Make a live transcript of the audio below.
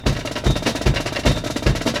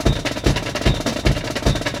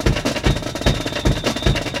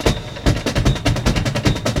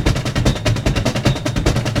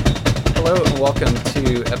welcome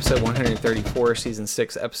to episode 134, season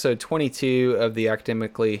 6, episode 22 of the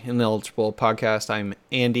Academically Ineligible podcast. I'm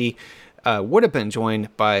Andy. Would have been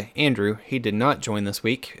joined by Andrew. He did not join this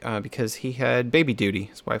week because he had baby duty.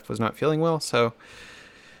 His wife was not feeling well, so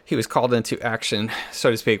he was called into action, so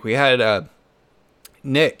to speak. We had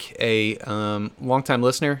Nick, a longtime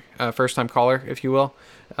listener, first-time caller, if you will,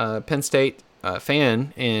 Penn State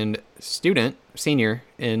fan and student, senior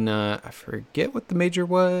in, I forget what the major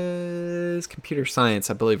was, computer science,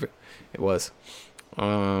 I believe it was,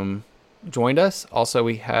 joined us. Also,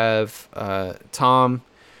 we have Tom.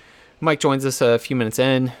 Mike joins us a few minutes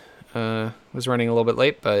in, was running a little bit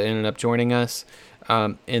late, but ended up joining us.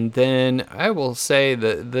 And then I will say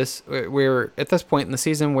that we're at this point in the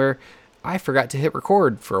season where I forgot to hit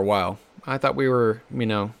record for a while. I thought we were,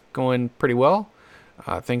 going pretty well.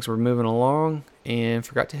 Things were moving along and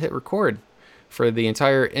forgot to hit record for the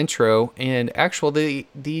entire intro and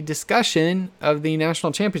the discussion of the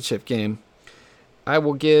national championship game. I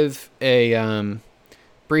will give a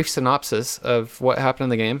brief synopsis of what happened in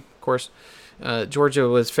the game. Of course, Georgia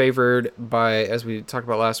was favored by, as we talked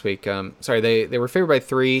about last week, they were favored by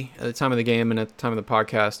 3 at the time of the game and at the time of the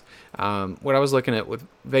podcast. What I was looking at with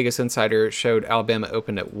Vegas Insider showed Alabama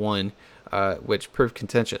opened at 1, which proved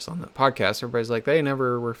contentious on the podcast. Everybody's like, they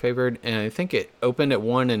never were favored. And I think it opened at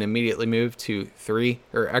 1 and immediately moved to 3,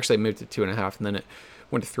 or actually moved to 2.5, and then it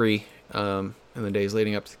went to 3 in the days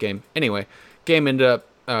leading up to the game. Anyway, game ended up,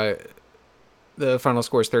 the final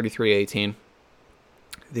score is 33-18.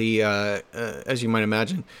 As you might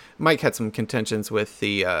imagine, Mike had some contentions with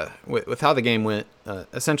with how the game went.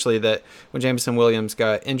 Essentially, that when Jameson Williams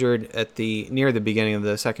got injured near the beginning of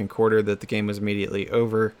the second quarter, that the game was immediately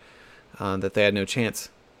over, that they had no chance.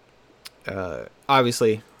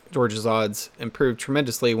 Obviously, Georgia's odds improved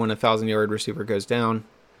tremendously when a 1,000-yard receiver goes down.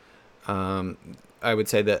 I would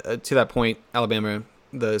say that to that point, Alabama,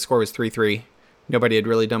 the score was 3-3. Nobody had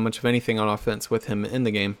really done much of anything on offense with him in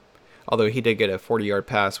the game. Although he did get a 40-yard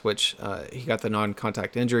pass, which he got the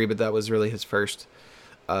non-contact injury, but that was really his first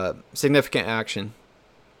significant action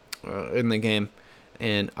in the game.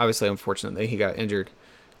 And obviously, unfortunately, he got injured.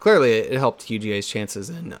 Clearly, it helped UGA's chances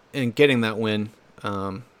in getting that win.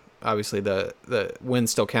 Obviously, the win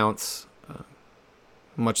still counts,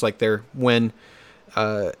 much like their win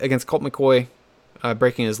against Colt McCoy,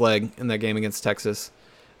 breaking his leg in that game against Texas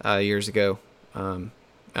years ago. I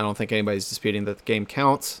don't think anybody's disputing that the game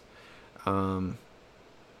counts.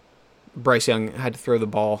 Bryce Young had to throw the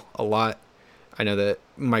ball a lot. I know that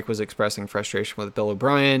Mike was expressing frustration with Bill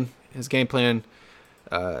O'Brien, his game plan,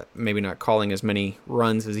 maybe not calling as many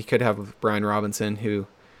runs as he could have with Brian Robinson, who,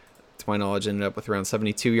 to my knowledge, ended up with around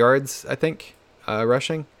 72 yards, I think,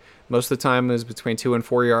 rushing. Most of the time it was between 2 and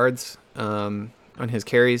 4 yards on his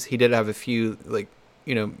carries. He did have a few,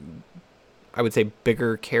 I would say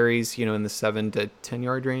bigger carries, in the 7 to 10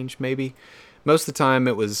 yard range, maybe. Most of the time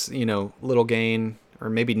it was, little gain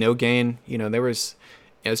or maybe no gain.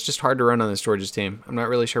 It's just hard to run on this Georgia's team. I'm not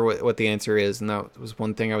really sure what the answer is, and that was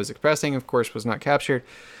one thing I was expressing, of course, was not captured.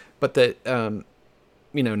 But that,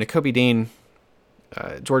 Nakobe Dean,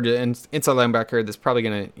 Georgia inside linebacker, that's probably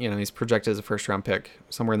going to, he's projected as a first-round pick,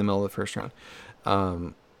 somewhere in the middle of the first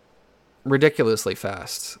round. Ridiculously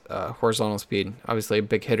fast, horizontal speed. Obviously a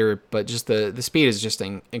big hitter, but just the speed is just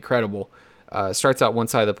incredible. Starts out one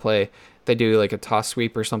side of the play. They do like a toss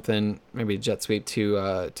sweep or something, maybe a jet sweep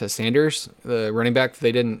to Sanders, the running back.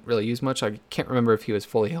 They didn't really use much. I can't remember if he was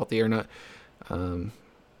fully healthy or not.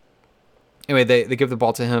 Anyway, they give the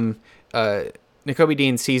ball to him. Nakobe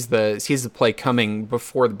Dean sees the play coming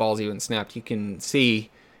before the ball's even snapped. You can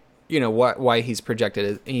see, why he's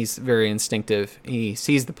projected. He's very instinctive. He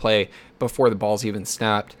sees the play before the ball's even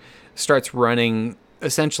snapped. Starts running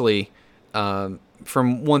essentially from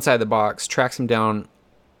one side of the box, tracks him down,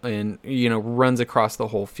 and runs across the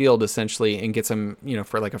whole field essentially, and gets him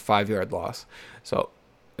for like a 5-yard loss. So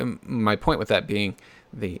my point with that being,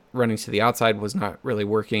 the running to the outside was not really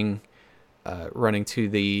working. Running through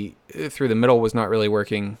the middle was not really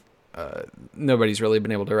working. Nobody's really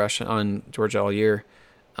been able to rush on Georgia all year.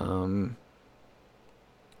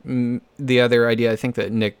 The other idea, I think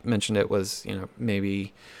that Nick mentioned it, was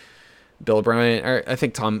maybe Bill O'Brien, or I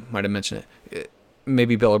think Tom might have mentioned it.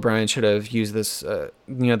 Maybe Bill O'Brien should have used this,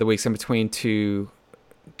 the weeks in between to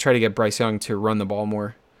try to get Bryce Young to run the ball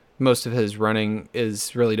more. Most of his running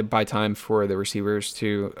is really to buy time for the receivers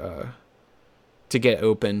to get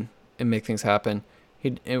open and make things happen.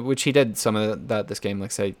 Which he did some of that this game,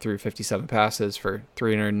 like say threw 57 passes for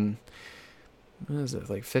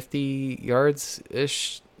 50 yards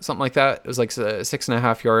ish, something like that. It was like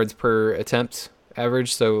 6.5 yards per attempt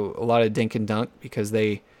average, so a lot of dink and dunk because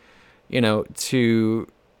they to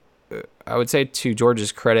I would say to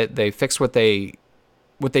Georgia's credit, they fixed what they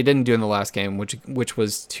didn't do in the last game, which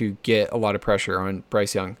was to get a lot of pressure on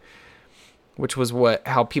Bryce Young, which was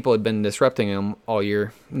how people had been disrupting him all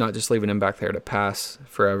year, not just leaving him back there to pass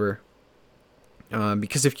forever.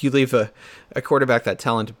 Because if you leave a quarterback that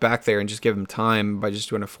talented back there and just give him time by just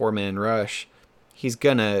doing a 4-man rush, he's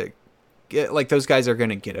gonna get, like, those guys are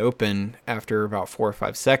gonna get open after about 4 or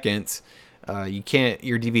 5 seconds.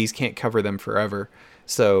 Your DBs can't cover them forever.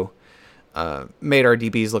 So made our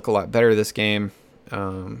DBs look a lot better this game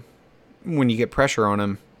when you get pressure on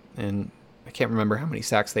him. And I can't remember how many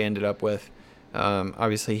sacks they ended up with.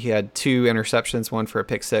 Obviously, he had 2 interceptions, one for a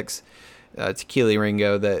pick six to Kelee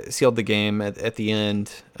Ringo that sealed the game at the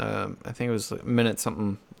end. I think it was a minute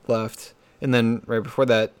something left. And then right before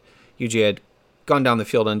that, UGA had gone down the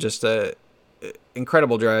field on just a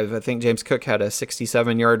incredible drive. I think James Cook had a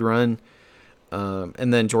 67-yard run.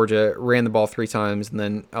 And then Georgia ran the ball 3 times, and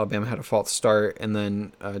then Alabama had a false start, and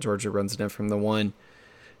then Georgia runs it in from the 1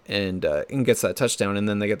 and gets that touchdown, and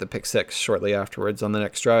then they get the pick 6 shortly afterwards on the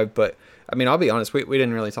next drive. But, I mean, I'll be honest, we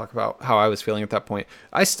didn't really talk about how I was feeling at that point.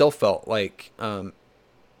 I still felt like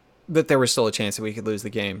that there was still a chance that we could lose the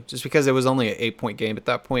game, just because it was only an 8-point game at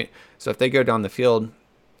that point. So if they go down the field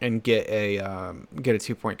and get a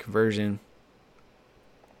 2-point conversion,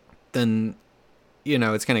 then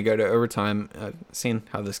it's going to go to overtime. I've seen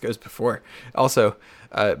how this goes before. Also,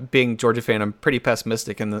 being a Georgia fan, I'm pretty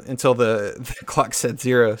pessimistic until the clock said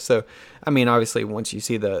 0. So, I mean, obviously, once you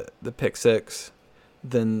see the pick 6,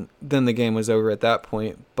 then the game was over at that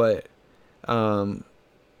point. But,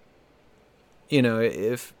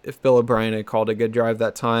 if Bill O'Brien had called a good drive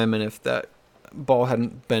that time, and if that ball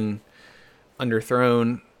hadn't been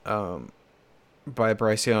underthrown by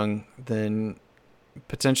Bryce Young, then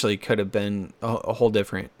potentially could have been a whole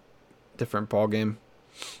different ball game.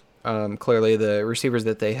 Clearly, the receivers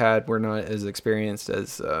that they had were not as experienced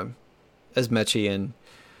as Mechie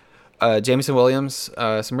and Jameson Williams.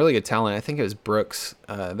 Some really good talent. I think it was Brooks.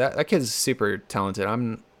 That kid's super talented.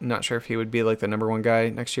 I'm not sure if he would be like the number 1 guy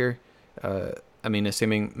next year. I mean,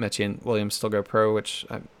 assuming Mechie and Williams still go pro, which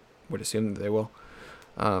I would assume that they will.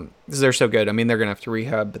 Because they're so good. I mean, they're gonna have to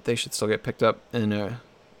rehab, but they should still get picked up in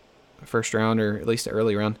first round, or at least an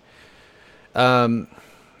early round.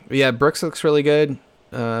 Yeah, Brooks looks really good.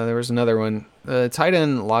 There was another one. Tight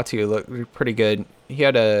end Latu looked pretty good.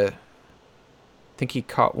 I think he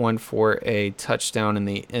caught one for a touchdown in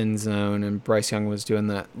the end zone, and Bryce Young was doing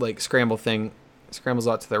that like scramble thing, scrambles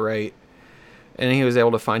out to the right, and he was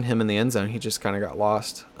able to find him in the end zone. He just kind of got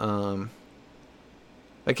lost.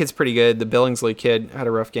 That kid's pretty good. The Billingsley kid had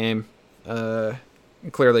a rough game.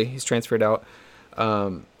 Clearly, he's transferred out.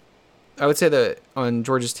 I would say that on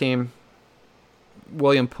Georgia's team,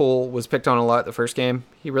 William Poole was picked on a lot the first game.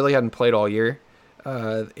 He really hadn't played all year.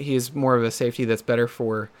 He's more of a safety that's better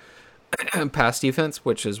for pass defense,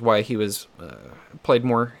 which is why he was played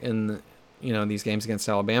more in these games against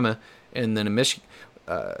Alabama. And then in Michigan,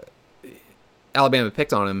 Alabama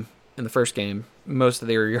picked on him in the first game. Most of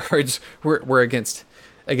their yards were against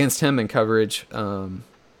him in coverage. Kind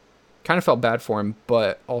of felt bad for him,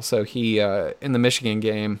 but also he in the Michigan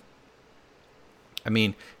game, I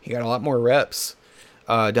mean, he got a lot more reps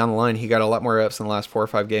down the line. He got a lot more reps in the last 4 or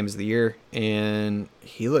 5 games of the year, and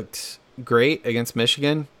he looked great against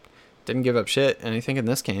Michigan. Didn't give up shit. And I think in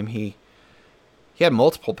this game, he had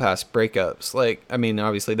multiple pass breakups. Like, I mean,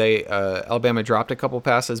 obviously Alabama dropped a couple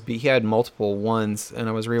passes, but he had multiple ones. And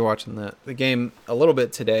I was rewatching the game a little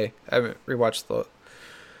bit today. I haven't rewatched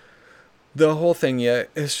the whole thing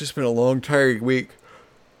yet. It's just been a long, tiring week.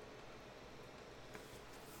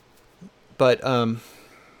 But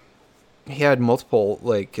he had multiple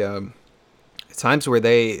times where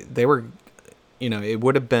they were, it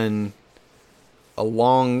would have been a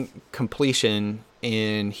long completion,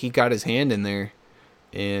 and he got his hand in there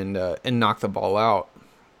and knocked the ball out,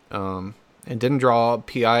 and didn't draw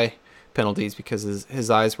PI penalties because his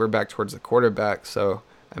eyes were back towards the quarterback. So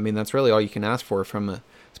I mean, that's really all you can ask for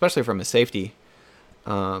especially from a safety.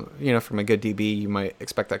 From a good DB, you might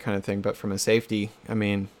expect that kind of thing, but from a safety, I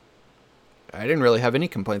mean, I didn't really have any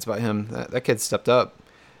complaints about him. That kid stepped up.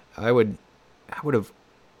 I would have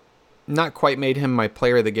not quite made him my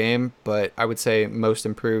player of the game, but I would say most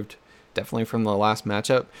improved, definitely from the last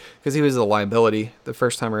matchup, because he was a liability the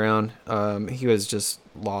first time around. He was just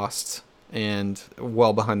lost and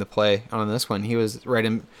well behind the play. On this one, he was right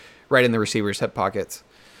in the receiver's hip pockets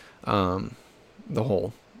the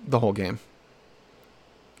whole game.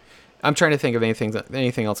 I'm trying to think of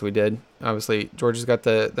anything else we did. Obviously, Georgia's got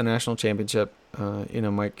the national championship.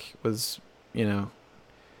 Mike was,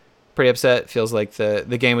 pretty pretty upset. Feels like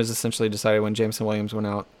the game was essentially decided when Jameson Williams went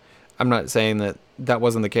out. I'm not saying that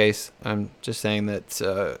wasn't the case. I'm just saying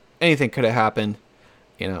that anything could have happened.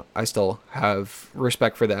 I still have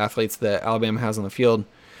respect for the athletes that Alabama has on the field.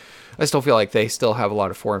 I still feel like they still have a lot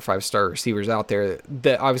of 4 and 5 star receivers out there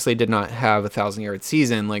that obviously did not have a 1,000-yard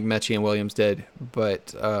season like Mechie and Williams did.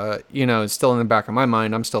 But, it's still in the back of my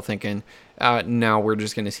mind. I'm still thinking, now we're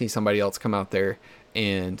just going to see somebody else come out there.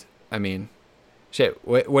 And, I mean, shit,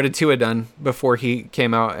 what had Tua done before he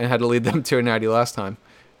came out and had to lead them to a 90 last time?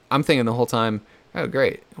 I'm thinking the whole time, oh,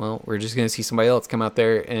 great. Well, we're just going to see somebody else come out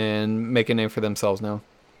there and make a name for themselves now.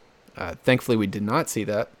 Thankfully, we did not see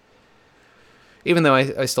that. Even though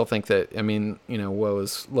I still think that, woe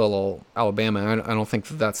is little Alabama. I don't think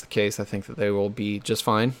that that's the case. I think that they will be just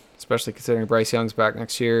fine, especially considering Bryce Young's back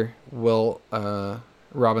next year. Will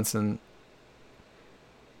Robinson...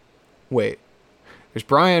 Wait. There's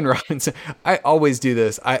Brian Robinson. I always do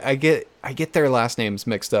this. I get their last names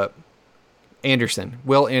mixed up. Anderson.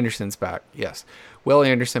 Will Anderson's back. Yes. Will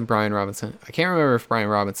Anderson, Brian Robinson. I can't remember if Brian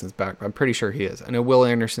Robinson's back, but I'm pretty sure he is. I know Will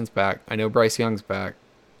Anderson's back. I know Bryce Young's back.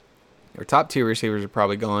 Their top 2 receivers are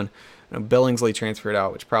probably gone. I know Billingsley transferred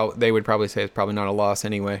out, which they would probably say is probably not a loss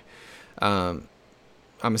anyway. I'm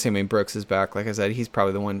assuming Brooks is back. Like I said, he's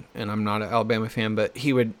probably the one, and I'm not an Alabama fan, but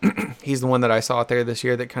he's the one that I saw out there this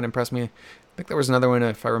year that kind of impressed me. I think there was another one,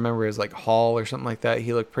 if I remember, is like Hall or something like that.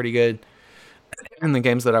 He looked pretty good in the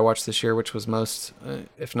games that I watched this year, which was most,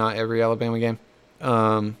 if not every Alabama game.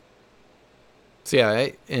 So yeah,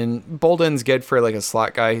 and Bolden's good for like a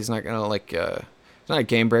slot guy. He's not gonna he's not a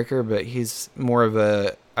game breaker, but he's more of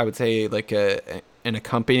I would say like an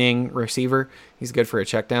accompanying receiver. He's good for a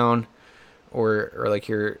check down or like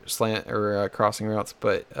your slant or crossing routes.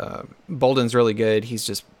 But Bolden's really good. He's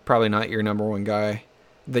just probably not your number one guy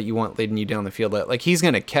that you want leading you down the field. Like he's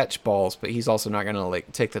gonna catch balls, but he's also not gonna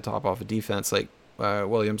like take the top off of defense like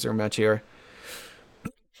Williams or Mechie are.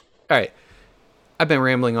 All right. I've been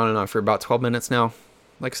rambling on and on for about 12 minutes now.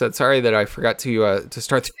 Like I said, sorry that I forgot to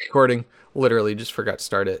start the recording. Literally just forgot to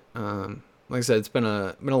start it. Like I said, it's been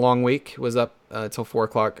a long week. Was up till 4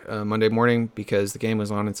 o'clock Monday morning because the game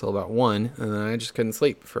was on until about 1, and then I just couldn't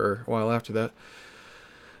sleep for a while after that.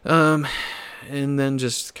 And then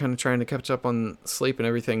just kind of trying to catch up on sleep and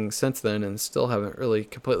everything since then, and still haven't really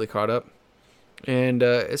completely caught up. And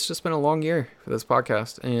it's just been a long year for this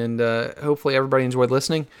podcast, and hopefully everybody enjoyed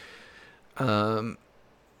listening.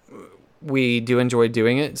 We do enjoy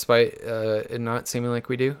doing it, despite it not seeming like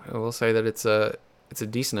we do. I will say that it's a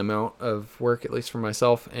decent amount of work, at least for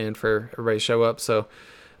myself and for everybody to show up. So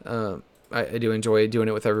I do enjoy doing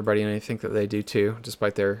it with everybody, and I think that they do too,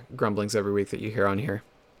 despite their grumblings every week that you hear on here.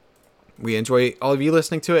 We enjoy all of you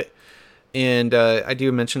listening to it, and I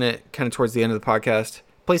do mention it kind of towards the end of the podcast.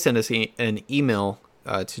 Please send us an email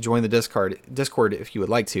to join the Discord if you would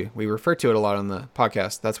like to. We refer to it a lot on the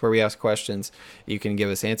podcast. That's where we ask questions. You can give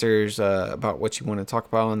us answers about what you want to talk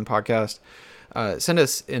about on the podcast. Send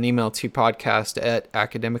us an email to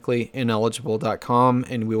podcast@academicallyineligible.com,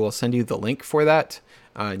 and we will send you the link for that.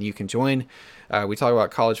 And you can join. We talk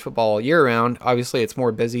about college football year round. Obviously, it's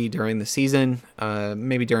more busy during the season,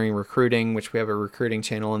 maybe during recruiting, which we have a recruiting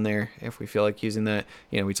channel in there if we feel like using that.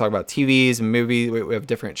 We talk about TVs and movies. We have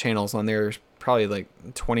different channels on there. There's probably like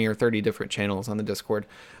 20 or 30 different channels on the Discord.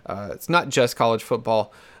 It's not just college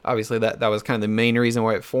football. Obviously, that was kind of the main reason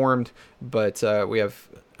why it formed. But we have,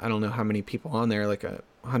 I don't know how many people on there, like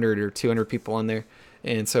 100 or 200 people on there.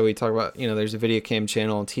 And so we talk about, there's a video cam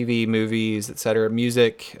channel, TV, movies, etc.,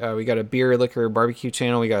 music. We got a beer, liquor, barbecue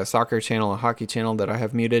channel. We got a soccer channel, a hockey channel that I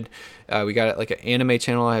have muted. We got like an anime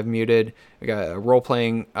channel I have muted. We got a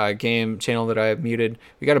role-playing game channel that I have muted.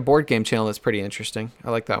 We got a board game channel that's pretty interesting. I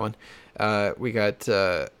like that one. We got,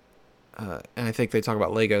 and I think they talk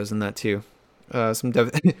about Legos in that too.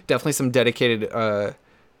 Definitely some dedicated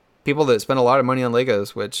people that spend a lot of money on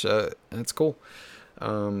Legos, which that's cool.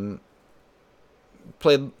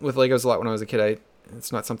 Played with Legos a lot when I was a kid.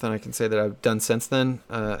 It's not something I can say that I've done since then.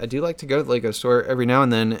 I do like to go to the Lego store every now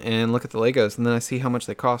and then and look at the Legos, and then I see how much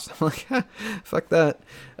they cost. I'm like, fuck that.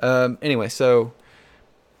 Anyway, so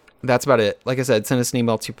that's about it. Like I said, send us an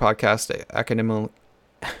email to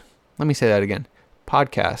let me say that again.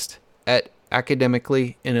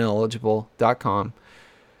 podcast@academicallyineligible.com.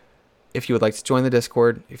 If you would like to join the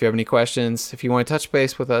Discord, if you have any questions, if you want to touch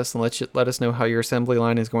base with us and let us know how your assembly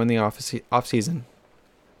line is going the off season,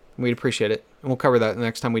 we'd appreciate it. And we'll cover that the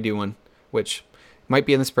next time we do one, which might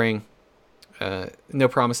be in the spring. No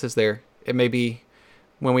promises there. It may be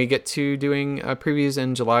when we get to doing previews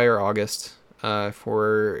in July or August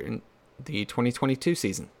for the 2022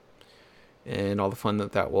 season and all the fun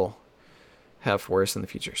that will have for us in the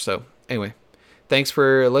future. So anyway, thanks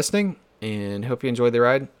for listening, and hope you enjoyed the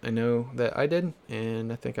ride. I know that I did,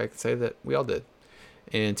 and I think I can say that we all did.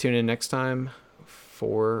 And tune in next time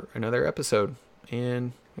for another episode.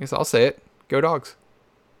 And I guess I'll say it. Go Dogs.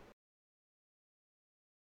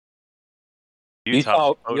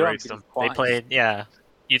 Utah raced them. They played,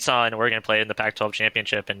 Utah and Oregon played in the Pac-12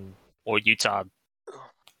 championship, and Utah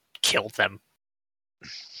killed them.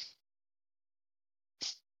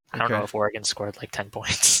 I don't know if Oregon scored like 10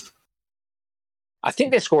 points. I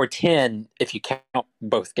think they scored 10 if you count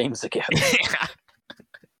both games together.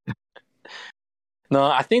 No,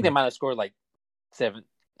 I think they might have scored like 7. It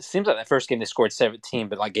seems like that first game they scored 17,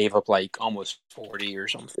 but like gave up like almost 40 or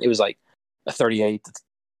something. It was like a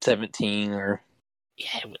 38-17 or.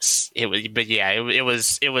 Yeah, it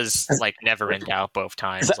was like never in doubt both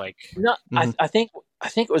times. Like no, I think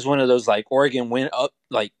it was one of those like Oregon went up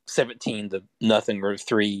like 17-0 or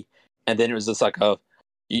 3, and then it was just like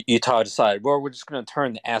Utah decided, well, we're just going to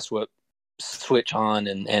turn the ass whip switch on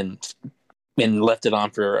and left it on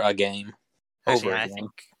for a game. Actually, I think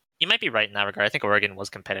you might be right in that regard. I think Oregon was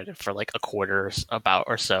competitive for like a quarter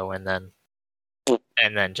or so, and then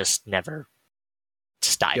just never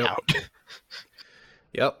just died out.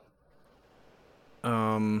 Yep.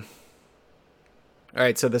 All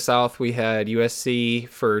right, so the South, we had USC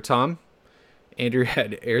for Tom. Andrew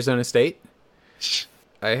had Arizona State.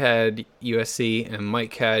 I had USC, and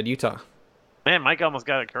Mike had Utah. Man, Mike almost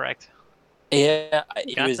got it correct. Yeah,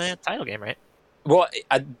 it was the title game, right? Well,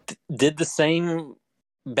 I did the same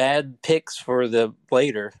bad picks for the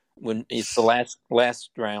later when it's the last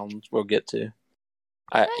round we'll get to.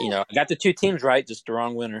 I got the 2 teams right, just the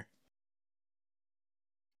wrong winner.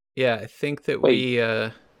 Yeah, I think that we.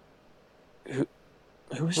 Who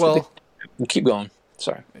was keep going.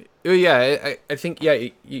 Sorry. Yeah, I think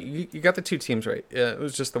you got the 2 teams right. Yeah, it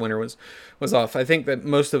was just the winner was off. I think that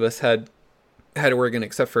most of us had Oregon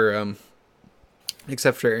except for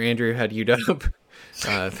Andrew had UW.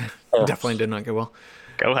 Definitely did not go well.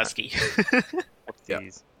 Go Husky. Yeah.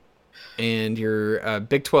 And your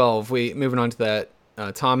Big 12. Moving on to that.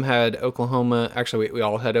 Tom had Oklahoma. Actually, we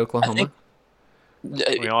all had Oklahoma.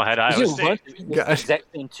 We all had Iowa State. Exact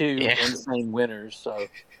same 2 insane winners. So.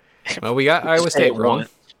 Well, we got Iowa State wrong.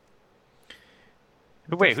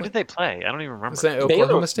 Wait, who did they play? I don't even remember. Was that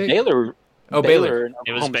Oklahoma State? Baylor. Baylor.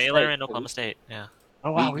 It was Baylor and Oklahoma State. Yeah.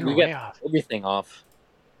 Oh wow, we got off. everything off.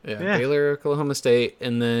 Yeah, Baylor, Oklahoma State,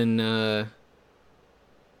 and then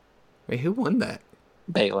wait, who won that?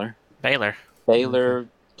 Baylor Baylor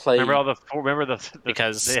played. Remember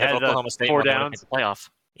because they had Oklahoma State 4 downs the playoff.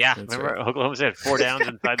 Yeah, remember Oklahoma State had 4 downs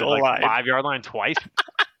inside the 5-yard line twice.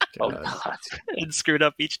 Oh God! And screwed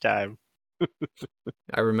up each time.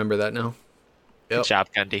 I remember that now. Yep. Good job,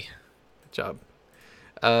 Gundy. Good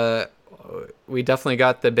job. We definitely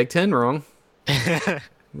got the Big Ten wrong.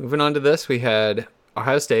 Moving on to this, we had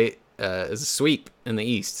Ohio State as a sweep in the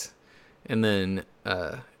East, and then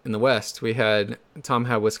in the West, we had Tom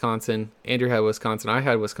had Wisconsin, Andrew had Wisconsin, I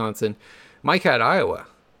had Wisconsin, Mike had Iowa.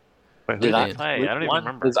 Wait, who did I play? I don't even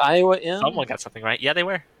remember. Was Iowa in? Someone got something right. Yeah, they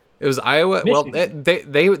were. It was Iowa. Michigan. Well,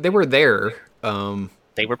 they were there.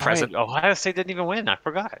 They were present. Ohio State didn't even win. I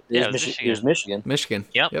forgot. It was Michigan. Michigan.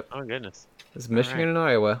 Yep. Oh goodness. It was Michigan and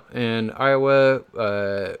Iowa, and Iowa.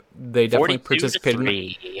 They definitely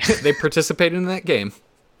participated. They participated in that game.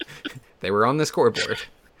 They were on the scoreboard.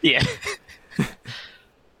 Yeah.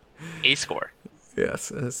 A score.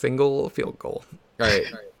 Yes, a single field goal. All right.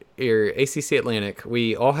 Your ACC Atlantic.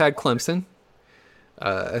 We all had Clemson.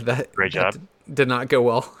 Great job. Did not go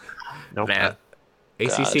well. Nope. Man.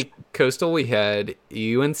 ACC Coastal. We had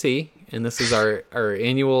UNC, and this is our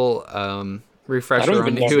annual refresher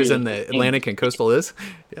on who is in the Atlantic and Coastal is.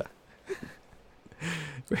 Yeah.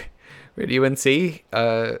 We had UNC.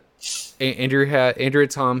 Andrew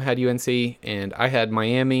and Tom had UNC, and I had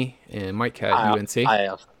Miami, and Mike had UNC. I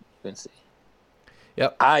have UNC.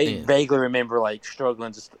 Yep. I vaguely remember like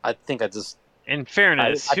struggling. In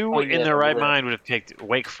fairness, who in their right mind would have picked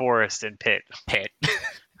Wake Forest and Pitt?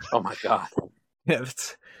 Oh my God. Yeah,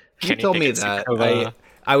 you told me that.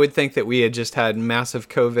 I would think that we had just had massive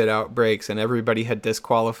COVID outbreaks and everybody had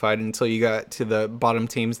disqualified until you got to the bottom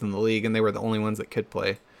teams in the league, and they were the only ones that could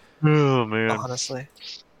play. Oh man, honestly.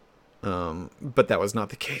 But that was not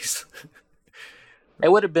the case.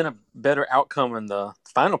 It would have been a better outcome in the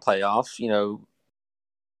final playoffs. You know,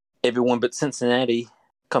 everyone but Cincinnati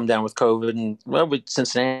come down with COVID, and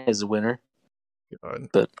Cincinnati is the winner. God.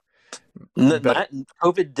 But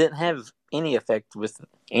COVID didn't have any effect with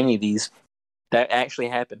any of these. That actually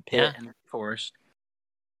happened. Pitt and Forest.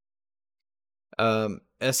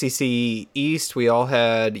 SEC East, we all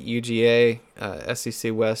had UGA.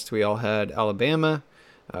 SEC West, we all had Alabama.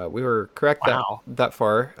 We were correct that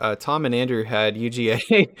far. Tom and Andrew had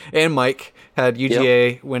UGA, and Mike had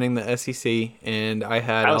UGA winning the SEC, and I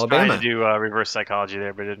had I was Alabama. trying to do reverse psychology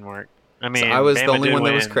there, but it didn't work. I mean, so I was Bama the only one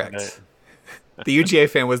that win, was correct. The UGA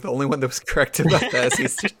fan was the only one that was correct about the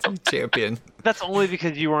SEC champion. That's only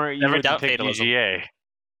because you didn't pick UGA.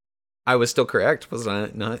 I was still correct, was I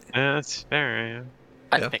not? That's fair.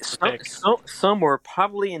 Yeah. Some were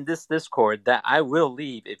probably in this Discord that I will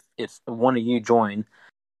leave if one of you join.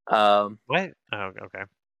 What? Oh, okay.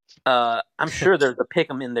 I'm sure there's a pick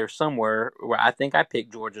 'em in there somewhere where I think I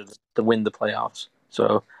picked Georgia to win the playoffs.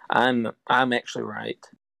 So I'm actually right.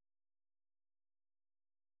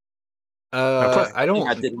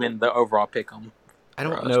 I did win the overall pick 'em. I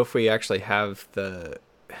don't know if we actually have the.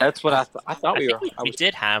 That's what I thought we were. We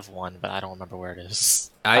did have one, but I don't remember where it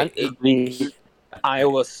is. The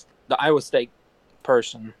Iowa State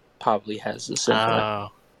person probably has the same.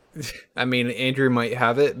 I mean, Andrew might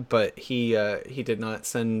have it, but he did not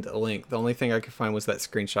send a link. The only thing I could find was that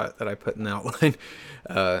screenshot that I put in the outline,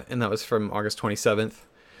 and that was from August 27th.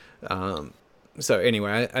 So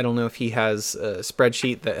anyway, I don't know if he has a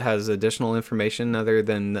spreadsheet that has additional information other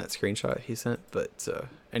than that screenshot he sent, but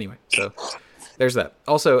anyway, so there's that.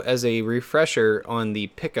 Also, as a refresher on the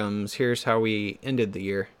pick'ems, here's how we ended the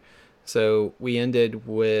year. So we ended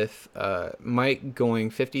with Mike going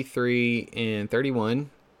 53 and 31,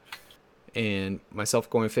 and myself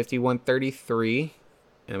going 51-33,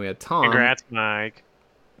 and we had Tom. Congrats,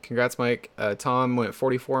 Mike. Tom went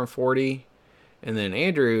 44 and 40, and then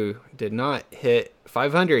Andrew did not hit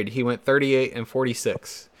 500. He went 38 and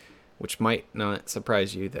 46, which might not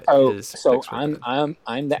surprise you. So I'm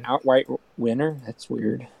the outright winner. That's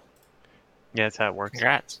weird. Yeah, that's how it works.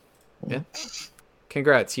 Congrats. Yeah.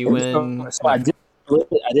 Congrats, you win. So I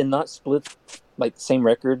did not split like the same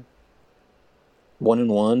record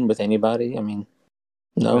 1-1 with anybody. I mean,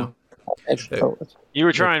 no. You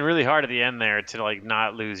were trying really hard at the end there to like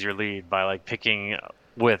not lose your lead by like picking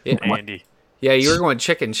with Andy. Yeah, you were going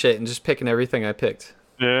chicken shit and just picking everything I picked.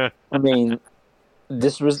 Yeah. I mean,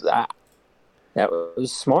 that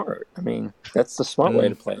was smart. I mean, that's the smart way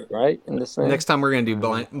to play it, right? In this thing. Next time we're gonna do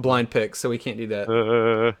blind picks, so we can't do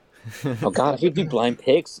that. Oh God, if we do blind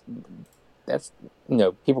picks, that's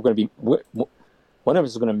people are going to be one of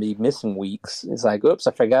us is going to be missing weeks. It's like, oops,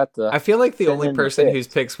 I forgot the. I feel like the only person whose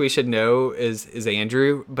picks we should know is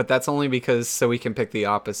Andrew, but that's only because so we can pick the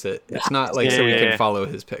opposite. It's not like so we can follow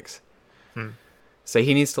his picks. So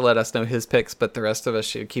he needs to let us know his picks, but the rest of us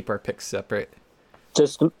should keep our picks separate.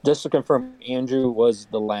 Just to confirm, Andrew was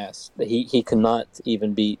the last. He could not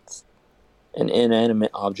even beat an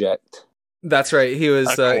inanimate object. That's right. He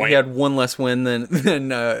was he had one less win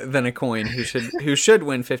than a coin who should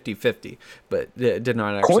win 50-50, but did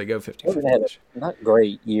not actually go 50-50. Had a not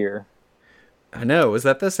great year. I know. Was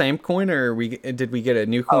that the same coin, or did we get a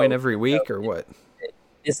new coin every week, or what?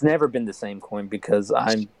 It's never been the same coin because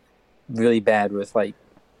I'm really bad with like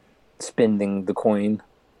spending the coin.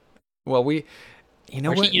 Well, we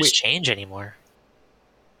can't use change anymore.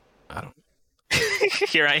 I don't.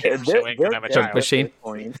 Here I am showing that I'm a child. Machine.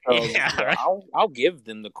 Coins, so right. I'll give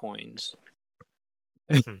them the coins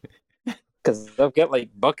because I've got like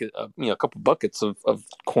a couple buckets of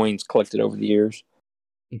coins collected over the years.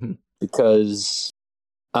 Mm-hmm. Because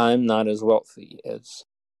I'm not as wealthy as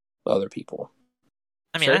other people.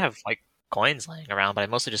 I mean, I have like coins laying around, but I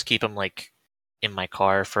mostly just keep them like in my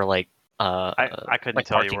car for like. I couldn't like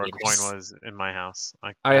tell you where a coin was in my house.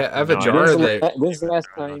 I have a jar that. When's the last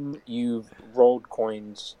time you've rolled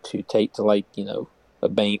coins to take to like a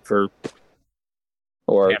bank for,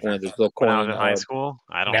 or one of those little coins? When I was in high school,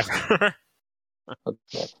 I don't. Never.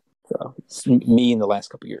 Okay. So it's me in the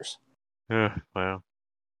last couple of years. Wow.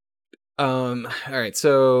 All right.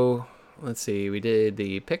 So let's see. We did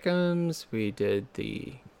the pick'ems. We did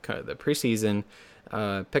the kind of the preseason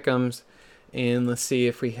pick'ems. And let's see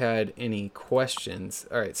if we had any questions.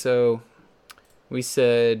 All right, so we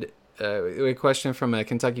said we had a question from a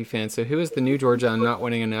Kentucky fan. So who is the new Georgia on not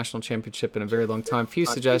winning a national championship in a very long time? Few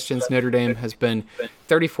suggestions. Notre Dame has been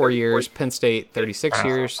 34 years, Penn State 36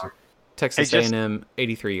 years, Texas A&M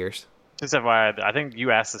 83 years. Just FYI, I think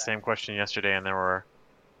you asked the same question yesterday, and there were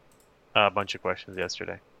a bunch of questions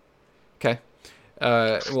yesterday. Okay.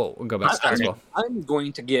 We'll go back to as well. I'm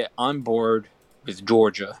going to get on board with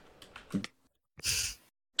Georgia.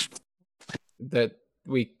 That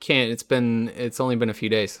we can't. It's only been a few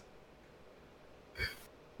days.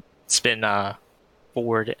 It's been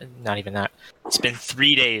not even that. It's been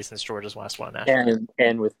 3 days since Georgia's last won a national.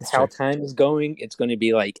 And with how time is going, it's going to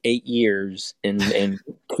be like 8 years in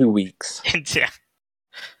 2 weeks. Yeah.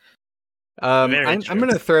 I'm going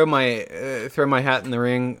to throw my hat in the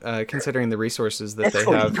ring, considering the resources that they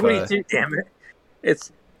have. 2022, damn it!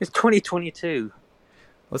 It's 2022.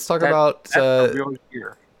 Let's talk about a real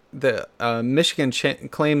year. The Michigan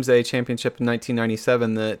claims a championship in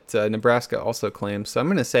 1997 that Nebraska also claims. So I'm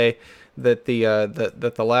going to say that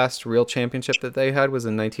the last real championship that they had was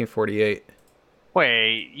in 1948.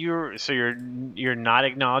 Wait, you're not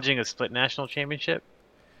acknowledging a split national championship?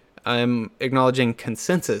 I'm acknowledging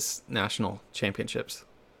consensus national championships.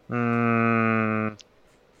 I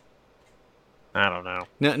don't know.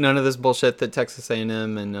 None of this bullshit that Texas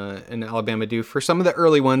A&M and Alabama do for some of the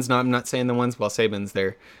early ones. No, I'm not saying the ones while Saban's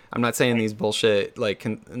there. I'm not saying these bullshit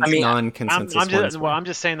non-consensus ones. I'm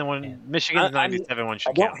just saying the one Michigan's 97 one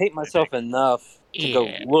should count. I don't hate myself enough to go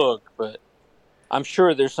look, but I'm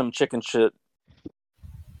sure there's some chicken shit,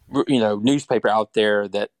 newspaper out there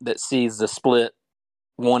that sees the split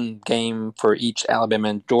one game for each Alabama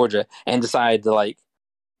and Georgia and decide to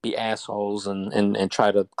be assholes and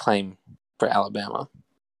try to claim for Alabama.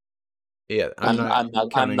 Yeah, I'm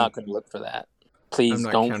not going to look for that. Please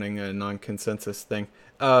I'm don't. not counting a non-consensus thing.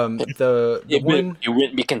 It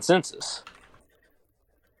wouldn't be consensus.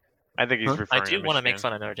 I think he's referring. I do want to make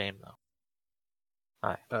fun of Notre Dame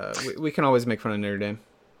though. We can always make fun of Notre Dame.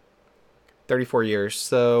 34 years,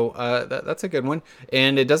 so that's a good one.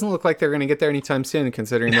 And it doesn't look like they're going to get there anytime soon,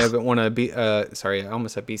 considering they haven't won sorry, I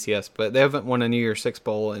almost said BCS, but they haven't won a New Year's Six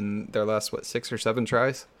bowl in their last 6 or 7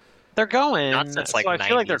 tries. They're going. Not since, so I 90s.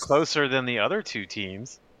 feel like they're closer than the other two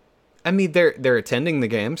teams. I mean, they're attending the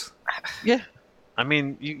games. Yeah, I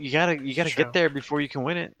mean, you gotta get there before you can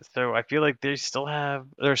win it. So I feel like they're still a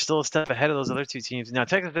step ahead of those other two teams. Now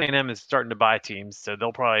Texas A&M is starting to buy teams, so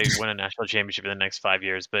they'll probably win a national championship in the next 5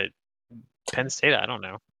 years. But Penn State, I don't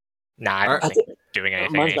know. Nah, I don't think they're doing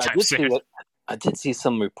anything anytime soon. I did see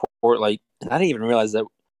some report, and I didn't even realize that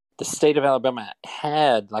the state of Alabama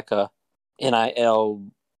had a NIL,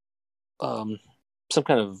 some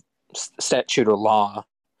kind of statute or law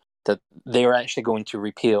that they were actually going to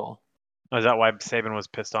repeal. Oh, is that why Saban was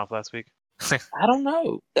pissed off last week? I don't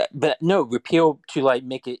know, but no, repeal to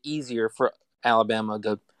make it easier for Alabama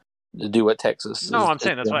to do what Texas. No, I'm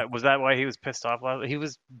saying that's why. Was that why he was pissed off last week? He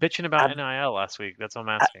was bitching about NIL last week. That's what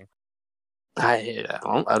I'm asking.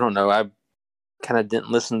 I don't know. I kind of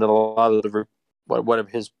didn't listen to a lot of whatever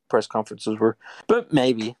his press conferences were, but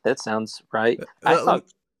maybe that sounds right.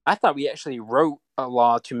 I thought we actually wrote a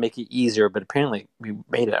law to make it easier, but apparently we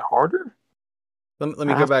made it harder. Let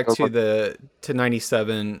me go back to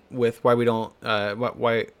 97 with why we don't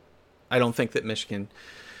why I don't think that Michigan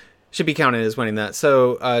should be counted as winning that.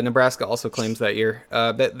 So Nebraska also claims that year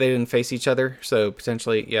that they didn't face each other. So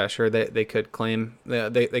potentially, yeah, sure, they could claim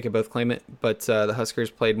they could both claim it. But the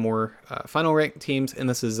Huskers played more final ranked teams, and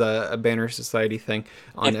this is a Banner Society thing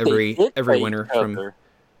on every winner from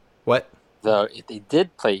what. Though if they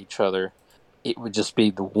did play each other, it would just be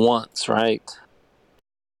the once, right?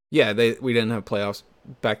 Yeah, we didn't have playoffs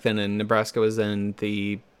back then, and Nebraska was in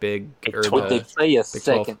the Big or they play a Big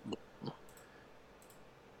second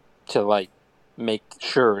 12. To make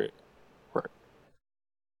sure it worked.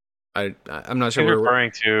 I'm not sure. You're referring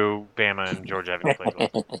to Bama and Georgia having played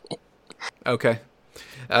well. Okay.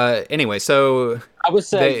 Anyway, so I would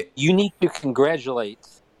say you need to congratulate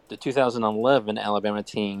the 2011 Alabama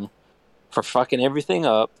team for fucking everything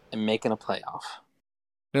up and making a playoff.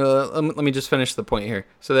 Let me just finish the point here.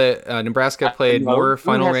 So that Nebraska played more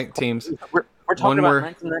final ranked teams. We're talking about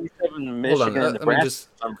 1997 Michigan. Hold on, let me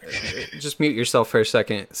just mute yourself for a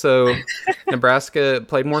second. So Nebraska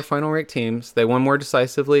played more final ranked teams. They won more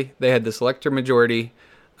decisively. They had the selector majority.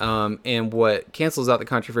 And what cancels out the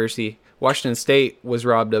controversy, Washington State was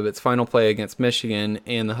robbed of its final play against Michigan,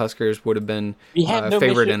 and the Huskers would have been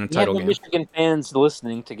favored in a title game. Michigan fans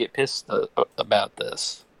listening to get pissed about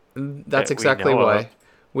this. That's exactly why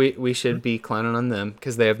we should be clowning on them,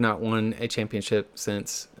 because they have not won a championship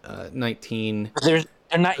since 19. They're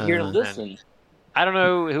not here to listen. I don't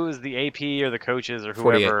know who was the AP or the coaches or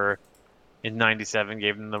whoever in '97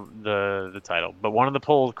 gave them the title, but one of the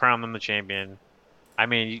polls crowned them the champion. I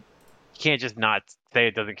mean, you can't just not say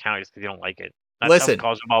it doesn't count just because you don't like it. That's how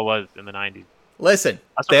college football was in the '90s. Listen,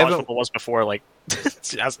 that's what college football was before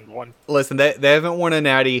 2001. Listen, they haven't won a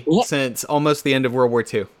natty since almost the end of World War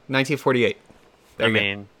II, 1948. I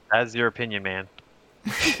mean, that's your opinion, man.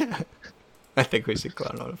 I think we should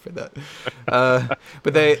clown on it for that.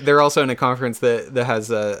 But they're also in a conference that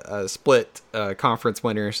has a split conference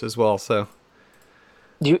winners as well. So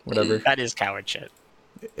whatever. That is coward shit.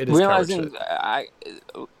 It is realizing coward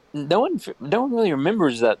no one really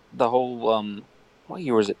remembers that the whole what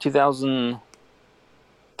year was it?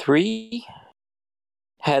 2003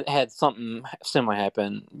 had something similar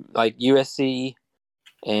happen, like USC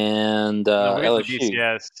and No, we had the LSU.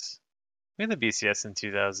 BCS. We had the BCS in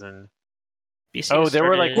 2000. BCS Oh, there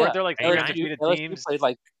were like started- weren't there like three LSU undefeated LSU teams played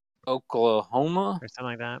like Oklahoma, or something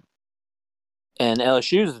like that? and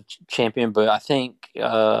LSU's the champion. But I think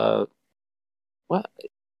what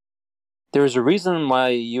there was a reason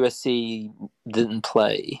why USC didn't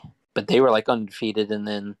play, but they were like undefeated, and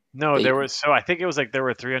then No, they- there was. So I think it was like there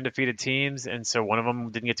were three undefeated teams, and so one of them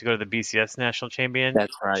didn't get to go to the BCS national championship,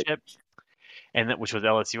 that's right. and that which was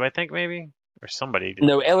LSU, I think maybe, or somebody. Didn't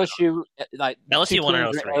No, go. LSU like LSU two won in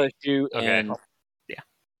teams were 03. LSU Okay. and Yeah.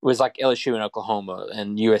 it was like LSU and Oklahoma,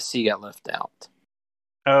 and USC got left out.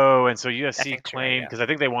 Oh, and so I USC think you're right, claimed yeah. because I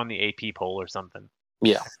think they won the AP poll or something.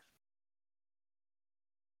 Yeah,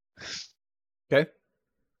 Okay.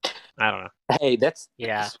 I don't know. hey, that's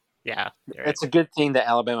Yeah. You're right. It's a good thing that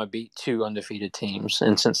Alabama beat two undefeated teams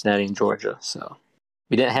in Cincinnati and Georgia. So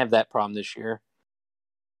we didn't have that problem this year.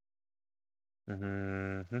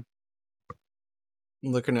 Mm-hmm.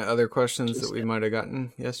 Looking at other questions that we might have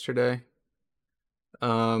gotten yesterday.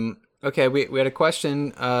 Okay, we had a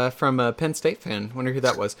question from a Penn State fan. Wonder who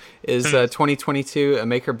that was. Is 2022 a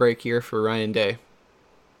make or break year for Ryan Day?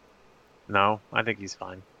 No, I think he's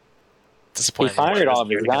fine. He Disappointed. fired all of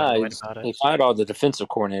He his was annoyed guys. about it. He fired all the defensive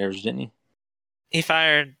coordinators, didn't he? He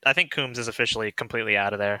fired. I think Coombs is officially completely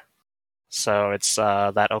out of there. So it's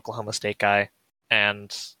that Oklahoma State guy,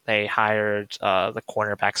 and they hired the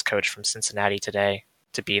cornerbacks coach from Cincinnati today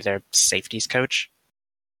to be their safeties coach.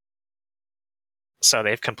 So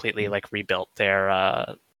they've completely like rebuilt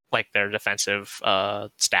their their defensive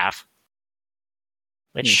staff,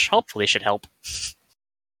 which hopefully should help.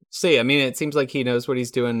 See, I mean, it seems like he knows what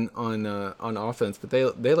he's doing on offense, but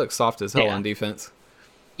they look soft as hell Yeah. on defense.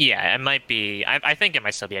 Yeah, it might be. I think it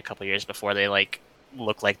might still be a couple years before they like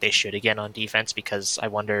look like they should again on defense, because I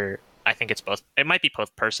wonder. I think it's both. It might be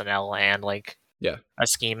both personnel and like a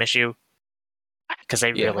scheme issue. Because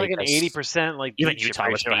they Yeah. really Like an just- 80% like Even leadership Utah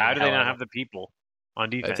was ratio. beating How the do they hell not out have of the people on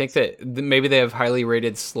defense? I think that maybe they have highly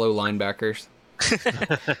rated slow linebackers.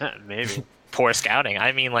 Maybe. poor scouting.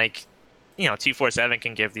 I mean, like, 247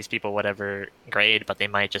 can give these people whatever grade, but they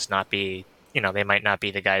might just not be. They might not be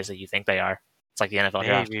the guys that you think they are. It's like the NFL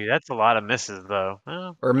draft. Maybe that's a lot of misses though.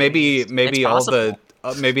 Oh, Or maybe It's all the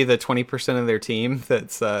possible. maybe the 20% of their team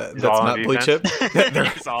that's all not on blue chip.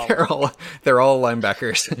 defense? It's all- they're all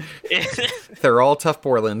linebackers. They're all tough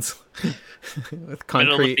Borlands with Middle of the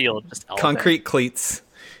concrete field, just elephant. concrete cleats.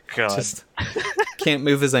 God. Just can't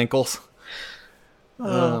move his ankles.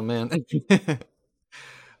 Oh man.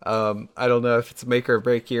 I don't know if it's a make or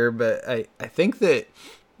break year, but I think that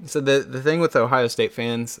the thing with Ohio State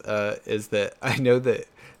fans is that I know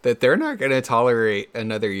that they're not going to tolerate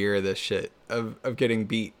another year of this shit of getting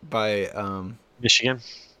beat by Michigan.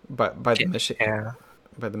 by the Yeah.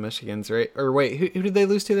 by the Michigans, right? Or wait, who did they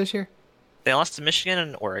lose to this year? They lost to Michigan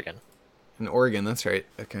and Oregon. In Oregon, that's right.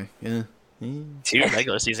 Okay, yeah. 2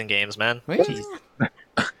 regular season games, man. Well, Jeez.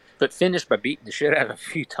 But finished by beating the shit out of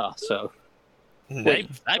Utah. So They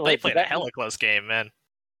wait, played a that- hella close game, man.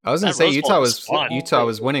 I was gonna That say Rose Bowl was fun. Utah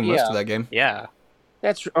was winning most of that game. Yeah.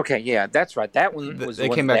 that's okay. Yeah, that's right. That one was They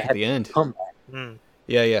the came one back that at the had end. to come back. Mm.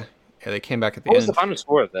 Yeah. They came back at the What was end. the final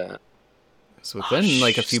score of that? So within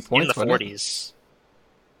like a few points. in the wasn't it? 40s.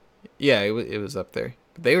 Yeah, it was up there.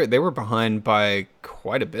 They were behind by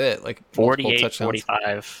quite a bit, like multiple 48, touchdowns.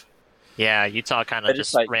 45. Yeah, Utah kind But of it's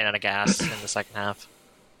just like- ran out of gas in the second half.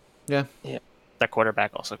 Yeah. Their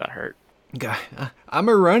quarterback also got hurt. God, I'm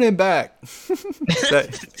a running back.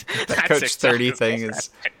 that That's Coach 30 exactly thing right. is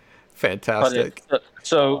But fantastic.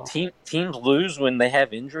 so teams lose when they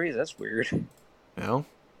have injuries. That's weird. No,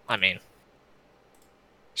 I mean,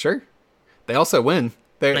 sure. They also win.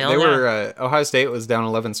 They Well, were Ohio State was down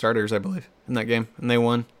 11 starters, I believe, in that game, and they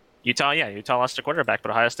won. Utah lost a quarterback,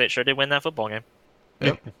 but Ohio State sure did win that football game.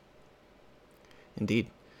 Yep. Indeed.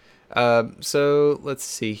 So let's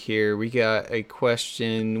see here. We got a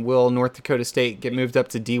question. Will North Dakota State get moved up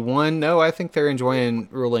to D1? No, I think they're enjoying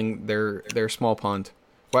ruling their small pond.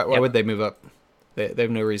 Why Yep. would they move up? They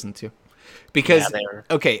have no reason to. Because, Yeah, they're-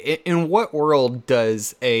 okay, in what world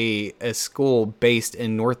does a school based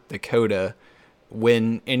in North Dakota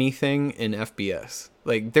win anything in FBS?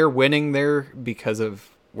 Like, they're winning there because of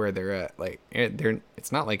where they're at. Like,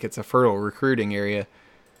 it's not like it's a fertile recruiting area.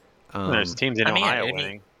 There's teams in I mean, Ohio I mean-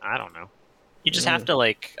 winning. I don't know. You just have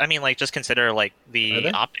to just consider like Are the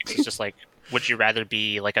they? optics. It's just like, would you rather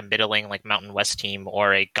be like a middling like Mountain West team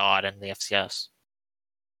or a god in the FCS?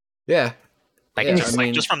 Yeah. Like, Yeah, just, I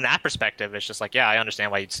mean- just from that perspective, it's just like, yeah, I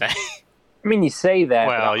understand why you'd say. I mean, you say that.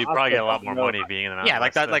 but Well, I you also probably get a lot don't more know- money being in the Mountain Yeah, like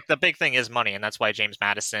West, that. so. Like the big thing is money, and that's why James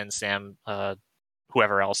Madison, Sam,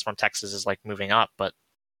 whoever else from Texas is like moving up. But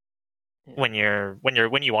when you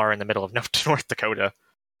are in the middle of North Dakota,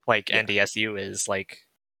 like Yeah. NDSU is, like,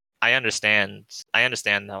 I understand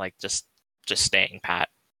that, like, just staying pat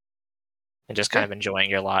and just kind of enjoying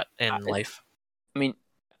your lot in life. I mean,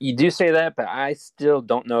 you do say that, but I still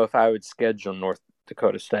don't know if I would schedule North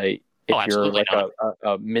Dakota State if Oh, you're absolutely like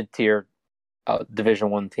a mid-tier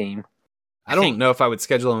Division I team. I don't know if I would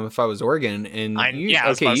schedule them if I was Oregon. And I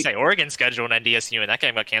was about to say, Oregon scheduled an NDSU, and that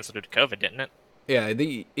game got canceled due to COVID, didn't it? Yeah,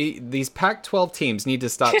 these Pac-12 teams need to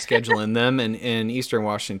stop scheduling them in Eastern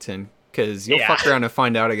Washington, because you'll fuck around and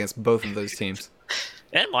find out against both of those teams.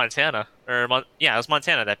 And Montana, it was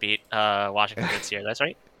Montana that beat Washington this year. That's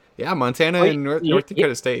right. Yeah, Montana Wait, and North you-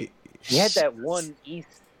 Dakota State. You had that one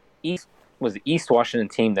East Washington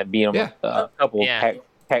team that beat them Yeah. a couple Yeah. of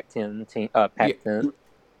Pac-10 team. Pac-10.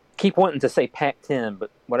 Keep wanting to say Pac-10,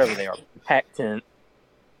 but whatever they are, Pac-10.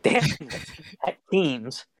 Damn, Pac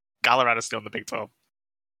teams. Colorado's still in the Big 12.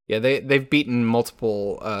 Yeah, they've beaten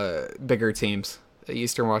multiple bigger teams.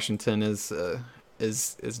 Eastern Washington is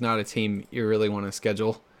not a team you really want to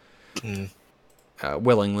schedule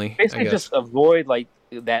willingly. I Basically, guess. just avoid like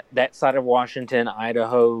that side of Washington,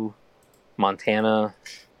 Idaho, Montana,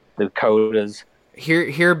 the Dakotas.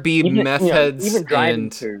 Here be Even- meth you know, heads even driving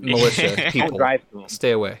and to- militia Don't people. drive to them.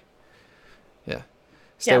 Stay away. Yeah,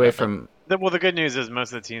 stay Yeah, away but- from. Well, the good news is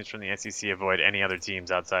most of the teams from the SEC avoid any other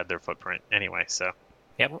teams outside their footprint anyway. So,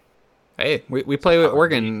 Yep. Hey, we play with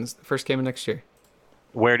Oregon first game of next year.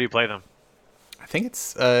 where do you play them? I think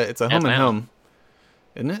it's a home and Atlanta. home,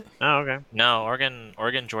 isn't it? Oh, okay. No, Oregon,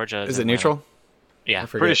 Georgia. Is it Atlanta. neutral? Yeah. I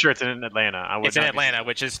forget. Pretty sure it's in Atlanta. I would It's in not be- Atlanta,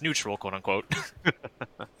 which is neutral, quote unquote.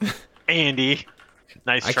 Andy,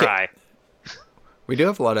 nice I can't- try. We do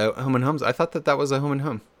have a lot of home and homes. I thought that was a home and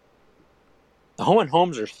home. The home and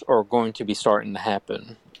homes are going to be starting to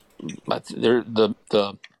happen, but the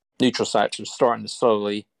neutral sites are starting to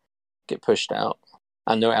slowly get pushed out.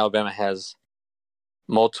 I know Alabama has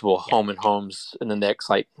multiple home and homes in the next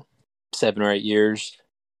like 7 or 8 years.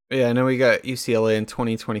 Yeah, I know we got UCLA in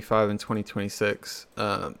 2025 and 2026.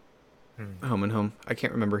 Home and home. I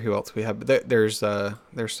can't remember who else we have, but there's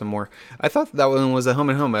some more. I thought that one was a home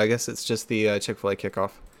and home. I guess it's just the Chick-fil-A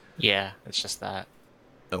kickoff. Yeah, it's just that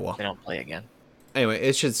Oh well. they don't play again. Anyway,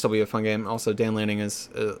 it should still be a fun game. Also, Dan Lanning has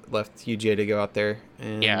left UGA to go out there,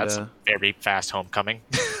 and Yeah, it's a very fast homecoming.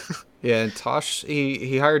 yeah, and Tosh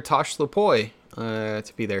he hired Tosh Lupoy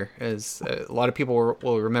to be there. As a lot of people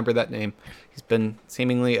will remember that name. He's been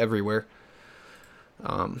seemingly everywhere.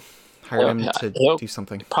 Hired him to do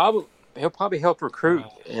something. He'll probably help recruit,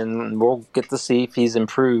 and we'll get to see if he's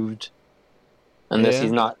improved. Unless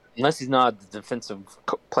Yeah. he's not the defensive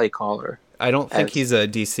play caller. I don't think he's a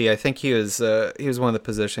DC. I think he was one of the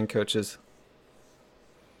position coaches.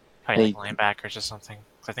 Probably like linebackers or something.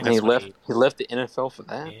 I think And that's he left the NFL for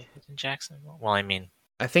that. in Jacksonville. Well, I mean,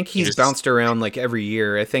 I think he's just- bounced around like every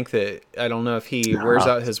year. I think that I don't know if he wears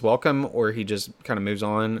out his welcome or he just kind of moves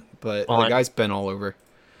on, but Well, the guy's been all over.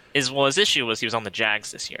 his issue was he was on the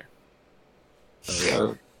Jags this year.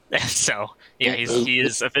 So, So yeah, he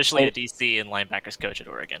is officially a DC and linebackers coach at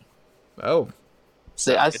Oregon. Oh,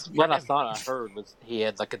 so good for what I him. thought I heard was he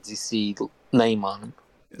had like a DC name on him.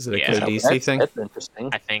 is it a Yeah. code DC that's, thing? That's interesting.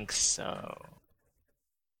 I think so.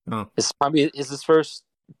 It's probably is his first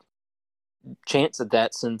chance at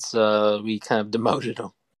that since we kind of demoted him.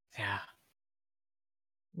 Yeah.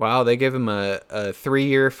 Wow, they gave him a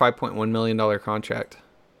 3-year, $5.1 million contract.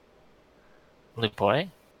 Luke Boy?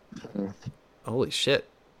 Holy shit.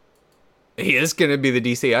 He is going to be the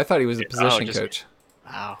DC. I thought he was a position coach.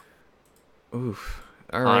 Wow. Oof.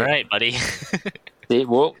 All right, buddy.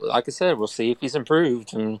 Well, like I said, we'll see if he's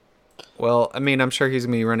improved. And Well, I mean, I'm sure he's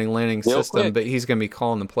going to be running Lanning's Real system, quick. but he's going to be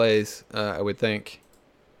calling the plays, I would think.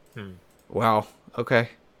 Wow. Okay.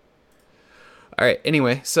 All right.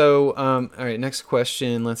 Anyway, so, all right, next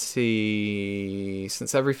question. Let's see.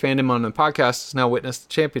 Since every fandom on the podcast has now witnessed the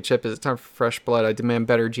championship, is it time for fresh blood? I demand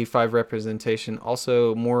better G5 representation.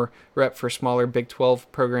 Also, more rep for smaller Big 12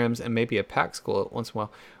 programs and maybe a Pac school once in a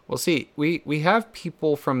while. We'll see. We have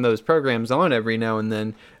people from those programs on every now and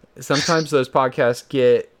then. Sometimes those podcasts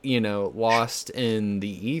get, lost in the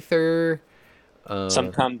ether.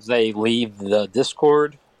 sometimes they leave the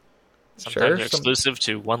Discord. Sometimes Sure, they're exclusive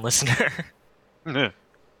to one listener.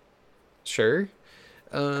 Sure.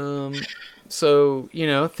 So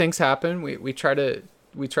things happen. We try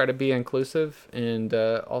to be inclusive, and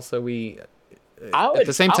also at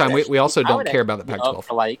the same time we also don't care about the Pac-12.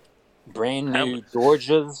 For like brand new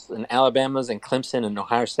Georgias and Alabamas and Clemson and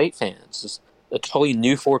Ohio State fans. Just a totally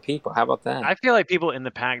new 4 people. How about that? I feel like people in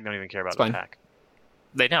the pack don't even care about It's the fine. pack.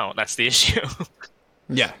 They don't. That's the issue.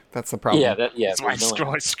 Yeah, that's the problem. That's why there's no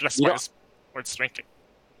one. it's shrinking.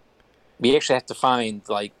 We actually have to find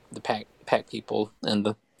like the pack people and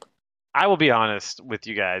the. I will be honest with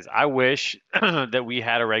you guys. I wish that we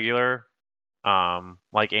had a regular,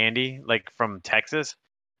 like Andy, like from Texas,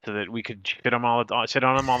 so that we could shit on him all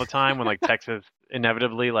the time when like Texas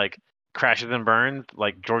inevitably like crashes and burns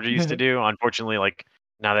like Georgia used to do. Unfortunately, like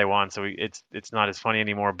now they won, so it's not as funny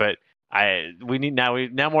anymore. But we need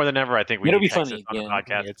now more than ever. I think we It'll need be Texas funny on the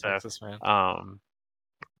again. podcast. Yeah, So, Texas, man.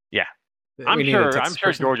 yeah. We I'm need a sure Texas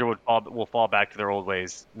person. Georgia will fall back to their old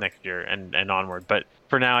ways next year and onward. But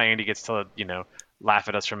for now, Andy gets to laugh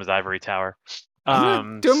at us from his ivory tower.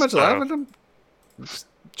 I'm not doing much so- laughing at him. Just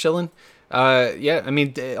chilling. Yeah, I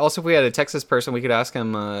mean, also if we had a Texas person, we could ask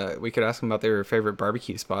him. We could ask them about their favorite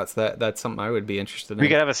barbecue spots. That's something I would be interested in. We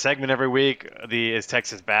could have a segment every week. Is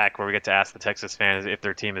Texas back? Where we get to ask the Texas fans if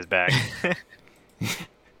their team is back.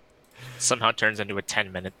 Somehow turns into a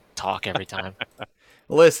 10-minute talk every time.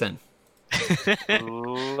 Listen,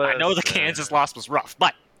 I know the Kansas loss was rough,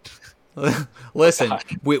 but listen.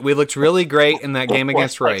 We looked really great in that game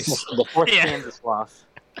against Rice. The fourth Yeah. Kansas loss.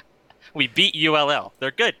 we beat ULL.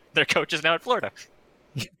 They're good. Their coach is now at Florida.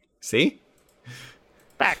 See?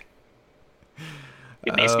 Back.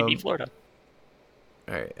 It makes me Um, beat Florida.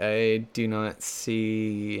 All right. I do not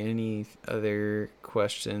see any other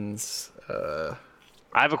questions. I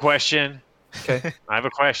have a question. Okay.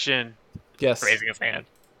 Yes. Raising his hand.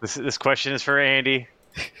 This question is for Andy.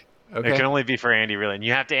 It Okay. can only be for Andy, really, and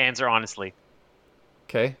you have to answer honestly.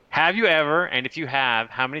 Okay. Have you ever, and if you have,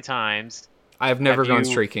 how many times? I've never Have gone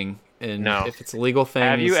you- streaking, and No. if it's a legal thing,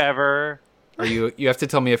 Have you ever? Or you have to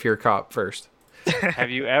tell me if you're a cop first. Have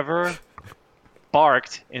you ever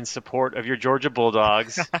barked in support of your Georgia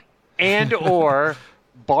Bulldogs, and or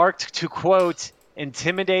barked to quote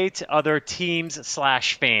intimidate other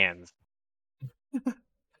teams/fans?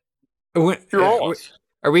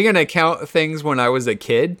 Are we gonna count things when I was a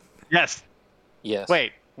kid? Yes. Yes.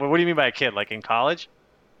 Wait. What do you mean by a kid? Like in college?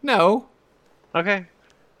 No. Okay.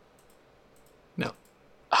 No.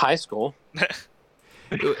 High school.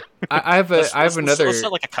 I have another. Let's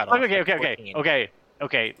set like a cutoff. Okay. like 14.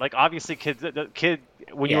 Okay. Like obviously, kid.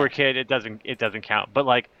 When you Yeah. were a kid, it doesn't count. But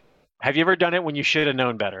like, have you ever done it when you should have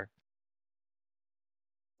known better?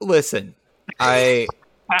 Listen, Here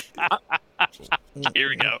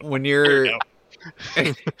we go. when Here you're we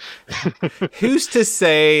go. who's to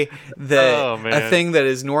say that Oh, a man. thing that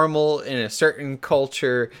is normal in a certain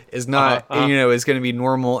culture is not is going to be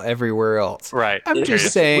normal everywhere else? Right. I'm It- just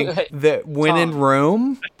it's- saying hey, that when in Tom.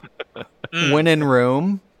 Rome,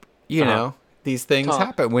 Mm. you Uh-huh. know, these things Tom.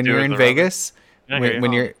 happen. When Do you're as in the Romans. Vegas, I hear you.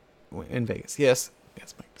 when you're in Vegas, yes,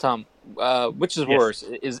 Mike. Tom, which is Yes. worse?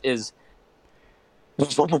 Is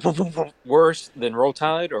worse than Roll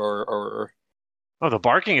Tide or Oh, the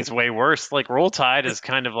barking is way worse. Like Roll Tide is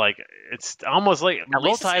kind of like it's almost like Roll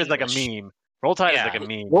least it's Tide is like a English. meme. Roll Tide Yeah. is like a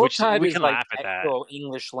meme, Roll which Tide we is can like laugh at that. actual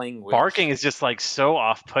English language. Barking is just like so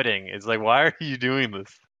off-putting. It's like, why are you doing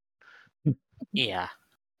this? Yeah.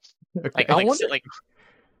 Okay.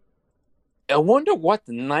 I wonder what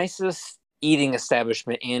the nicest eating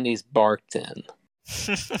establishment Andy's barked in.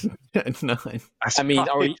 None. I mean,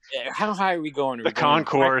 how high are we going? Are the we going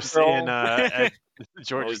concourse Cracker in Barrel? at Are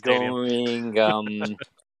Georgia we Stadium. going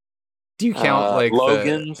Do you count like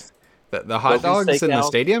Logan's? the hot Logan's dogs in the Steakhouse?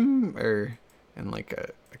 stadium, or in like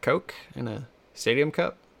a Coke in a stadium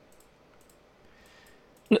cup?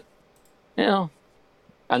 Yeah,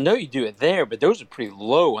 I know you do it there, but those are pretty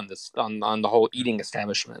low on this on the whole eating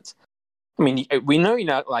establishments. I mean, we know you're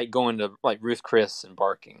not like going to like Ruth Chris and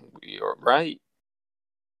barking, right?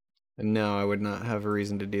 No, I would not have a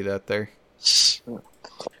reason to do that there.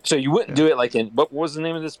 So you wouldn't do it like in what was the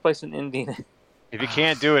name of this place in Indiana? If you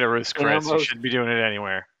can't do it at Ruth's Chris, you almost- shouldn't be doing it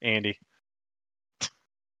anywhere, Andy.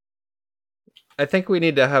 I think we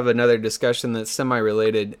need to have another discussion that's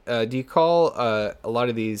semi-related. Do you call a lot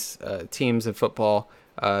of these teams in football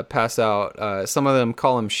pass out? Some of them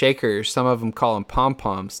call them shakers. Some of them call them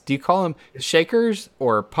pom-poms. Do you call them shakers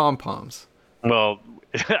or pom-poms? Well,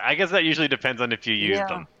 I guess that usually depends on if you use Yeah.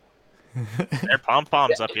 them. They're pom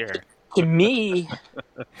poms up here. To me,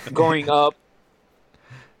 growing up,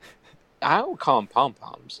 I would call them pom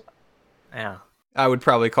poms. Yeah. I would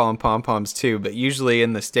probably call them pom-poms too, but usually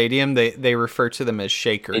in the stadium they refer to them as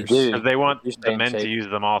shakers. They do. Because they want You're the saying men to shake. use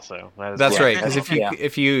them also. That is That's Yeah. right. Because Yeah.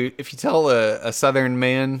 if you tell a Southern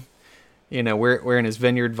man, wearing his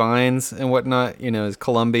vineyard vines and whatnot, his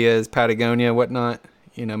Columbia, his Patagonia, whatnot,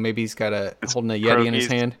 You know, maybe he's got holding a Yeti in his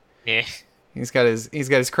Croakies. hand. Yeah. He's got his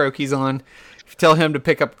croakies on. If you tell him to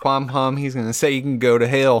pick up Pom Pom, he's gonna say you can go to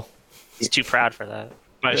hell. He's too proud for that.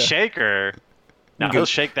 But Yeah. Shaker, no, Good. he'll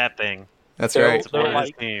shake that thing. That's They're- right. Support They're his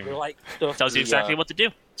like, team. they're like stuff Tells you exactly what to do.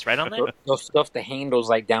 It's right on there. they'll stuff the handles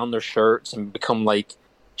like down their shirts and become like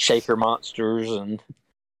shaker monsters and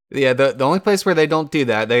Yeah, the only place where they don't do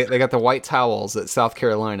that, they got the white towels at South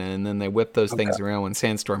Carolina, and then they whip those things around when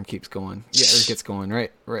Sandstorm keeps going. Yeah, it gets going.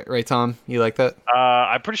 Right, Tom? You like that?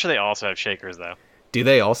 I'm pretty sure they also have shakers though. Do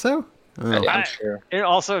they also? Oh. I'm sure. And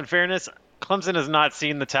also, in fairness, Clemson has not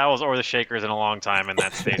seen the towels or the shakers in a long time in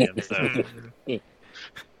that stadium. So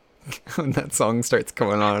When that song starts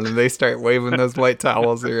coming on and they start waving those white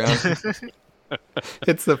towels around.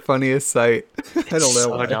 It's the funniest sight. I don't know So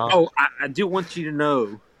why. dumb. Oh, I do want you to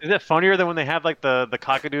know. is it funnier than when they have like the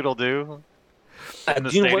cockadoodle do in the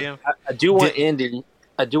stadium? I do want Indy.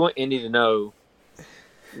 I do want Indy to know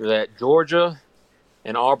that Georgia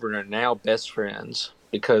and Auburn are now best friends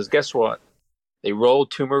because guess what? They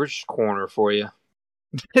rolled Toomer's corner for you.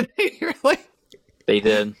 You're like, They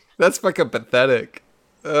did. that's fucking pathetic.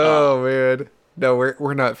 Oh man. No,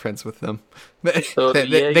 we're not friends with them. So, they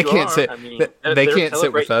yeah, they you can't are. sit. I mean, they they're can't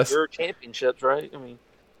sit with celebrating us. Your championships, right? I mean,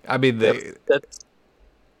 I mean, that's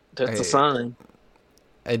Hey. a sign.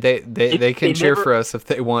 they can they cheer never- for us if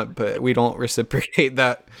they want, but we don't reciprocate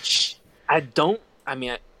that. I don't. I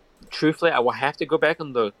mean, truthfully, I will have to go back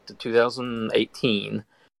and look to 2018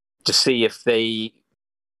 to see if they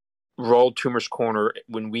rolled Toomer's corner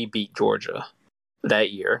when we beat Georgia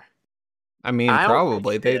that year. I mean, I don't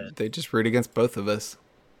probably think they they just root against both of us.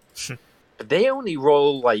 But they only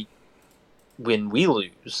roll like when we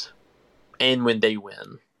lose and when they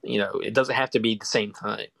win. You know, it doesn't have to be the same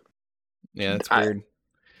time. Yeah, it's I- weird.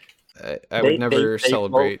 I would never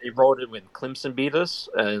celebrate. They rolled it when Clemson beat us,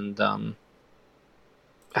 and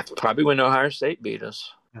probably when Ohio State beat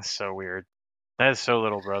us. That's so weird. That is so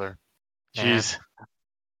little, brother. Yeah. Jeez.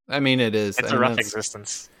 I mean, it is. It's I a mean, rough that's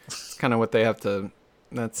existence. kind of what they have to.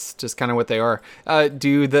 That's just kind of what they are.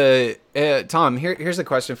 Tom? Here's a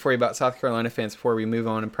question for you about South Carolina fans before we move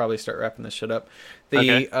on and probably start wrapping this shit up.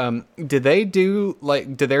 Okay. Do they do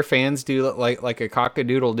do their fans do like a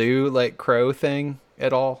cockadoodle doo like crow thing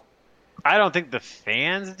at all? I don't think the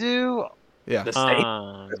fans do. Yeah, The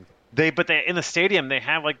state, But they in the stadium they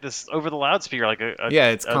have like this over the loudspeaker like a yeah,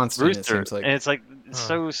 it's a constant. rooster, It seems like. and it's like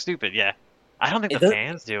so stupid. Yeah, I don't think It the does-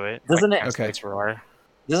 fans do it. doesn't it? Okay. It's roar.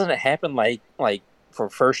 Doesn't it happen like for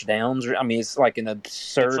first downs? I mean, it's like an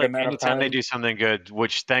absurd It's like amount of anytime time. they do something good,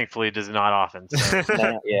 which thankfully does not often.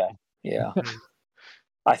 So. Yeah.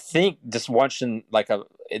 I think just watching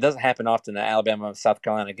it doesn't happen often in the Alabama South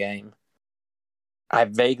Carolina game. I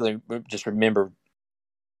vaguely just remember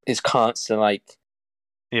it's constant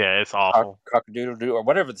Yeah, it's awful. cockadoodle doo or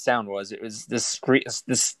whatever the sound was. It was this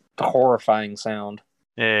horrifying sound.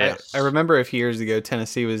 Yeah, I remember a few years ago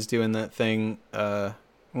Tennessee was doing that thing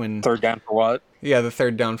when Third down for what? yeah, the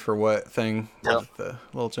third down for what thing Yeah. with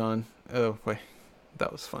Lil Jon. Oh wait,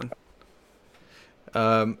 that was fun.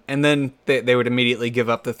 And then they would immediately give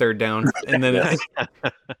up the third down, and then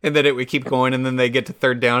it would keep going, and then they get to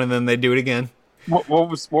third down, and then they do it again.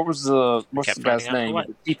 What's the Kept guy's finding out name?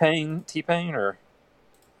 what? T-Pain or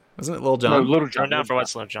Wasn't it Lil no, Jon? Little Thrown John? down for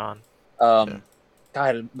Wetzel John.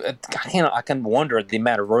 God, I can wonder the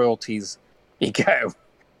amount of royalties you go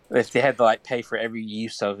if they had to pay for every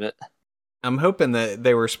use of it. I'm hoping that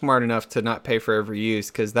they were smart enough to not pay for every use,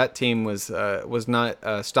 because that team was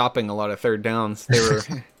not stopping a lot of third downs. They were.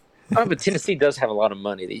 Oh, but Tennessee does have a lot of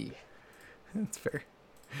money. That's fair.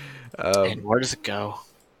 And where does it go?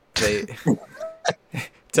 They.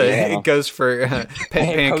 Yeah. It goes for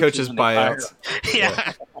paying coaches when they fire buyouts.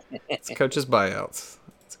 Yeah. It's coaches buyouts.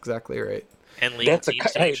 That's exactly right. And legal That's a teams co-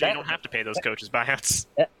 to make hey, sure you that- don't have to pay those coaches buyouts.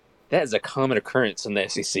 That is a common occurrence in the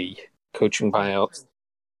SEC, coaching buyouts.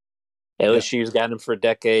 LSU's got him for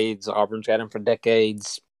decades. Auburn's got him for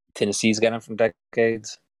decades. Tennessee's got him for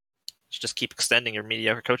decades. Just keep extending your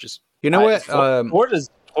mediocre coaches. You know what? Florida's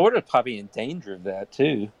probably in danger of that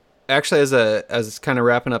too. Actually, as kind of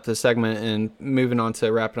wrapping up the segment and moving on to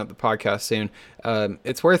wrapping up the podcast soon,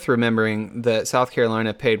 it's worth remembering that South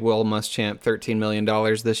Carolina paid Will Muschamp $13 million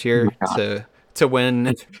this year to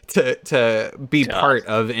win to be God. part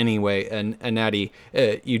of anyway a natty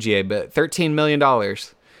UGA, but $13 million I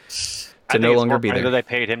to think no it's longer more be funny there. that they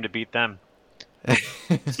paid him to beat them.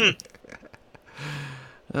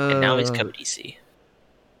 And now he's Cody C.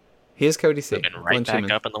 He is Cody C. Moving right Glenn back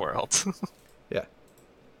Schumann. up in the world. Yeah.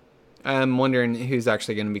 I'm wondering who's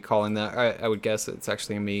actually going to be calling that. I would guess it's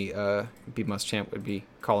actually going to be Muschamp would be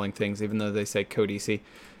calling things, even though they say Cody C.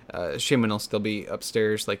 Schumann will still be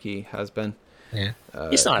upstairs like he has been. Yeah,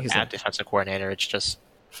 he's not a bad defensive coordinator. It's just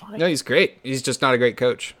fine. No, he's great. He's just not a great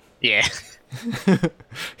coach. Yeah,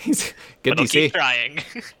 he's good to see. Keep trying.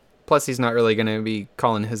 Plus, he's not really going to be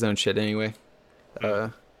calling his own shit anyway.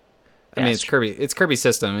 I mean, it's Kirby. It's Kirby's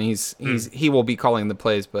system. He will be calling the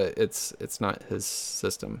plays, but it's not his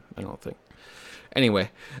system. I don't think.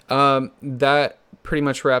 Anyway, that pretty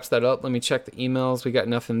much wraps that up. Let me check the emails. We got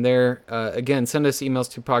nothing there. Again, send us emails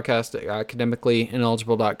to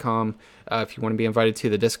podcast@academicallyineligible.com. If you want to be invited to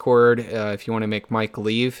the Discord, if you want to make Mike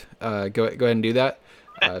leave, go ahead and do that.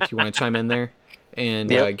 If you want to chime in there and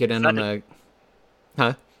get in on the...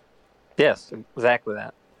 Huh? Yes, exactly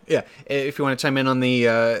that. Yeah, if you want to chime in on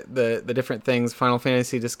the different things, Final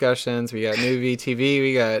Fantasy discussions, we got movie, TV,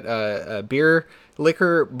 we got a beer,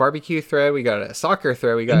 liquor, barbecue thread, we got a soccer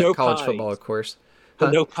thread, we got college football, of course.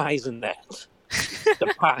 Huh? No pies in that.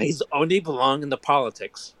 The pies only belong in the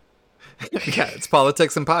politics. Yeah, it's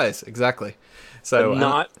politics and pies, exactly. So but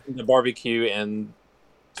not the barbecue and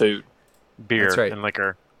food, beer, that's right. And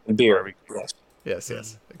liquor, and beer.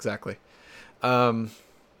 Yes, exactly.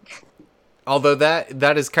 Although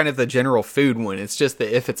that is kind of the general food one. It's just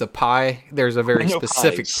that if it's a pie, there's a very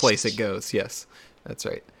specific place it goes. Yes, that's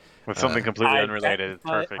right. With something completely unrelated. It's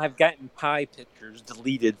perfect. I've gotten pie pictures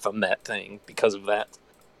deleted from that thing because of that.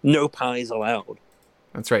 No pies allowed.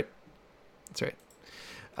 That's right.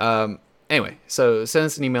 Anyway, so send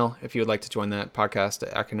us an email if you would like to join that podcast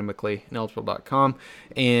at academicallyineligible.com.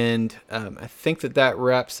 And I think that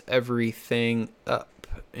wraps everything up.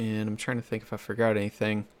 And I'm trying to think if I forgot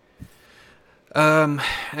anything.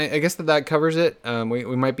 I guess that covers it.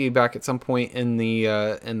 We might be back at some point in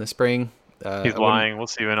the spring. He's lying. We'll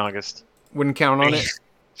see you in August. Wouldn't count on it.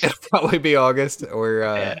 It'll probably be August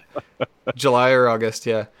or July or August.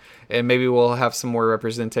 Yeah, and maybe we'll have some more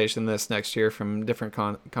representation this next year from different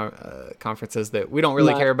conferences that we don't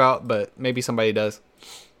really care about, but maybe somebody does.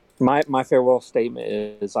 My farewell statement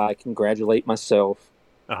is: I congratulate myself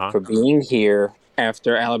for being here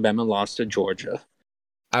after Alabama lost to Georgia.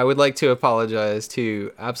 I would like to apologize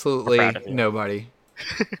to absolutely nobody.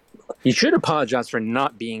 You should apologize for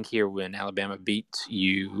not being here when Alabama beat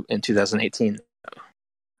you in 2018.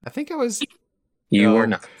 I think I was... You were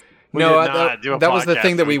not. That was the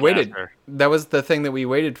thing that we waited. That was the thing that we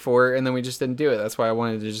waited for, and then we just didn't do it. That's why I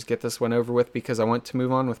wanted to just get this one over with, because I want to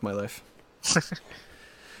move on with my life. You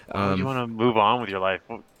want to move on with your life?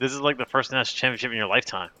 This is like the first national championship in your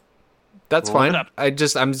lifetime. That's fine. I'm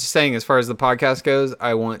just saying, as far as the podcast goes,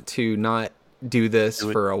 I want to not do this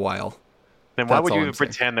for a while. Then why would you even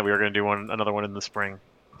pretend that we were going to do another one in the spring?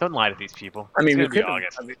 Don't lie to these people. I mean, we could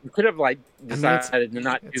have decided to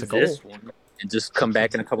not do this one and just come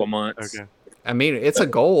back in a couple months. Okay. I mean, it's a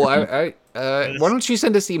goal. Why don't you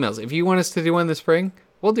send us emails? If you want us to do one in the spring,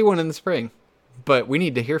 we'll do one in the spring. But we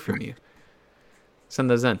need to hear from you. Send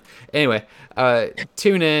those in. Anyway,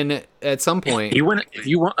 tune in at some point. If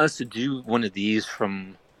you want us to do one of these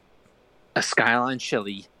from a Skyline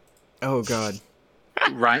Chili. Oh, God.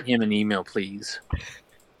 Write him an email, please.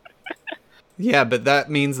 Yeah, but that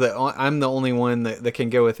means that I'm the only one that can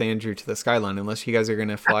go with Andrew to the Skyline, unless you guys are going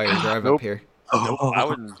to fly or drive up here. Nope. I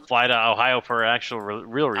wouldn't fly to Ohio for actual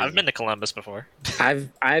real reason. I've been to Columbus before. I've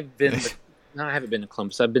been. No, I haven't been to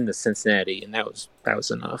Columbus. I've been to Cincinnati, and that was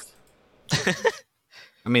enough.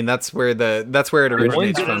 I mean, that's where it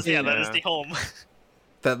originates from. Yeah, that is the home.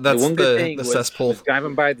 That's the cesspool. Was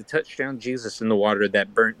driving by the touchdown Jesus in the water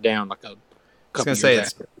that burnt down like a. I was going to say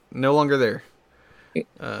it's no longer there.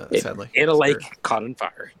 Sadly, in a lake caught on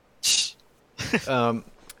fire.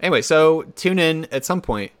 Anyway, so tune in at some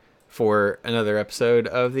point for another episode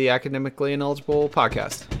of the Academically Ineligible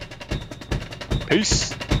podcast.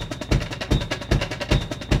 Peace.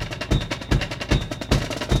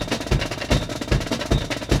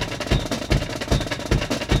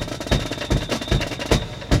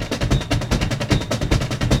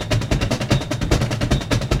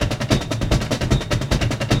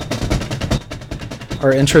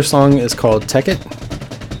 Our intro song is called Tech It.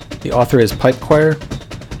 The author is Pipe Choir.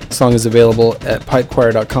 The song is available at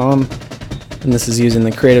pipechoir.com, and this is using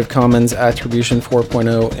the Creative Commons Attribution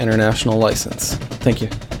 4.0 International License. Thank you.